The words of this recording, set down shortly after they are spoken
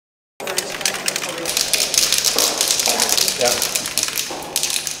Yeah.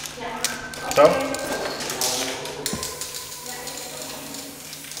 So?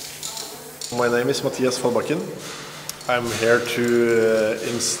 My name is Matias Faldbakken. I'm here to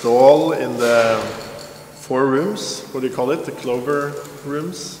install in the 4 rooms, what do you call it, the clover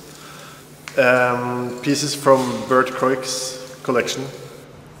rooms, pieces from Bert Kreuk's collection.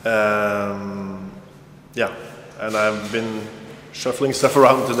 Yeah, and I've been shuffling stuff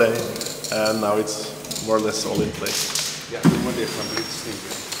around today, and now it's more or less all in place.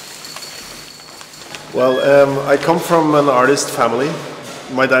 Well, I come from an artist family.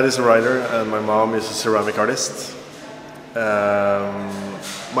 My dad is a writer and my mom is a ceramic artist.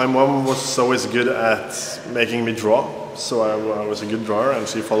 My mom was always good at making me draw, so I was a good drawer and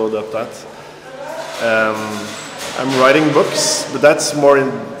she followed up that. I'm writing books, but that's more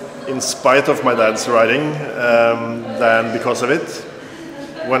in spite of my dad's writing than because of it.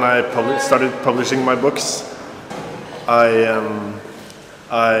 When I started publishing my books, I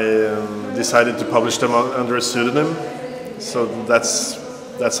decided to publish them under a pseudonym. So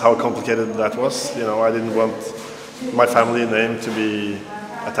that's how complicated that was. You know, I didn't want my family name to be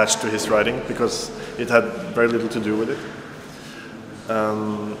attached to his writing because it had very little to do with it.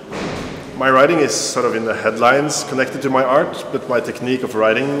 My writing is sort of in the headlines connected to my art, but my technique of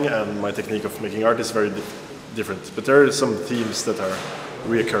writing and my technique of making art is very different. But there are some themes that are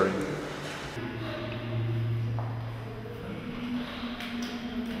reoccurring.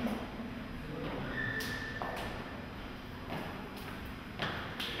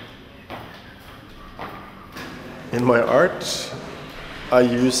 In my art, I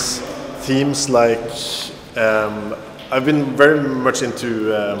use themes like, I've been very much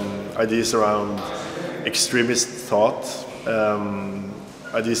into ideas around extremist thought,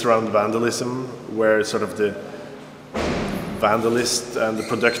 ideas around vandalism, where sort of the vandalist and the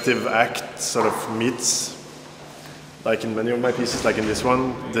productive act sort of meets. Like in many of my pieces, like in this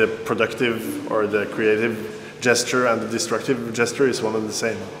one, the productive or the creative gesture and the destructive gesture is one and the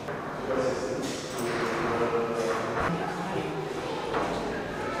same.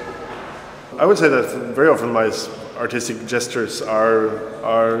 I would say that very often my artistic gestures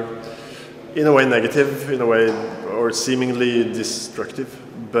are in a way negative, in a way, or seemingly destructive.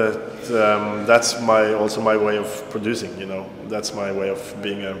 But that's also my way of producing. You know, that's my way of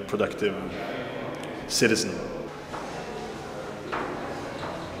being a productive citizen.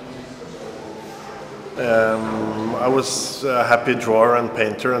 I was a happy drawer and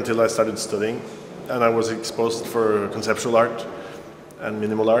painter until I started studying, and I was exposed for conceptual art and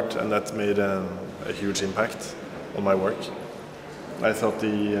minimal art, and that made a huge impact on my work. I thought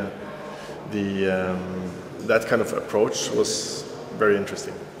that kind of approach was very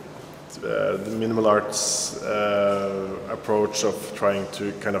interesting. The minimal arts approach of trying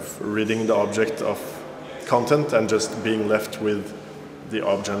to kind of ridding the object of content and just being left with the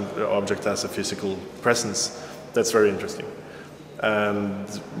object as a physical presence, that's very interesting. And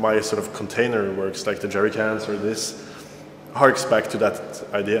my sort of container works, like the jerry cans or this, harks back to that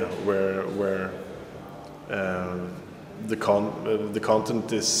idea where the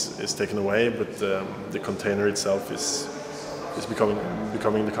content is taken away, but the container itself is becoming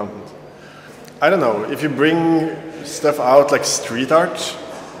the content. I don't know, if you bring stuff out like street art,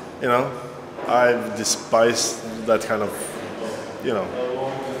 you know, I despise that kind of, you know,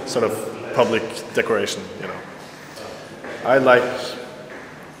 sort of public decoration, you know. I like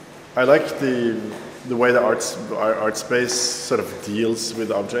the way the art space sort of deals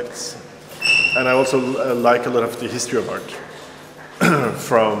with objects, and I also like a lot of the history of art.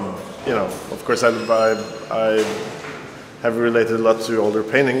 From, you know, of course I have related a lot to older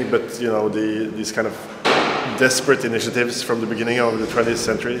painting, but you know, these kind of desperate initiatives from the beginning of the 20th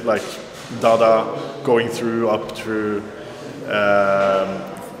century, like Dada going through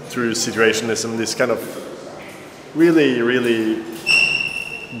situationism, this kind of really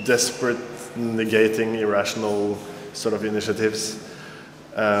desperate, negating, irrational sort of initiatives.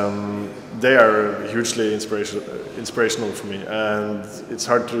 They are hugely inspirational for me, and it's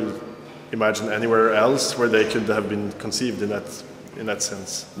hard to imagine anywhere else where they could have been conceived in that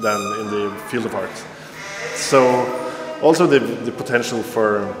sense than in the field of art. So also the potential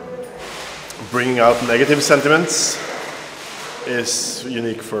for bringing out negative sentiments is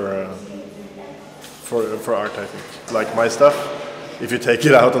unique for art, I think. Like my stuff, if you take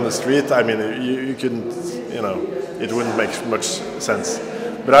it out on the street, I mean, you couldn't, you know, it wouldn't make much sense.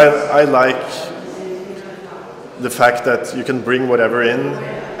 But I like the fact that you can bring whatever in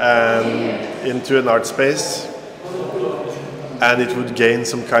and into an art space, and it would gain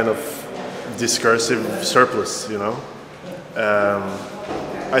some kind of discursive surplus, you know.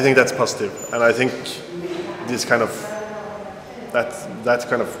 I think that's positive, and I think this kind of that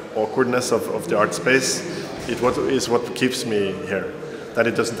kind of awkwardness of the art space is what keeps me here. That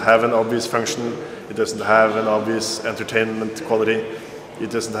it doesn't have an obvious function, it doesn't have an obvious entertainment quality, it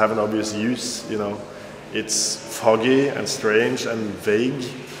doesn't have an obvious use, you know. It's foggy and strange and vague,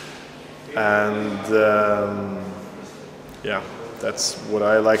 and yeah, that's what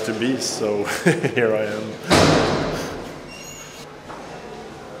I like to be, so here I am.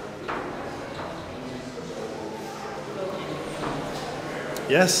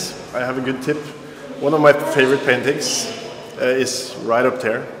 Yes, I have a good tip. One of my favorite paintings is right up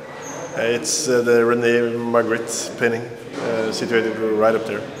there. It's the René Magritte painting, situated right up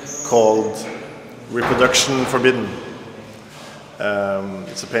there, called Reproduction Forbidden.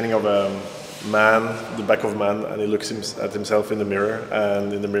 It's a painting of a man, the back of a man, and he looks at himself in the mirror,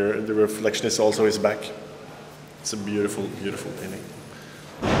 and in the mirror the reflection is also his back. It's a beautiful, beautiful painting.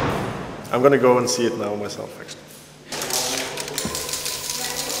 I'm going to go and see it now myself, actually.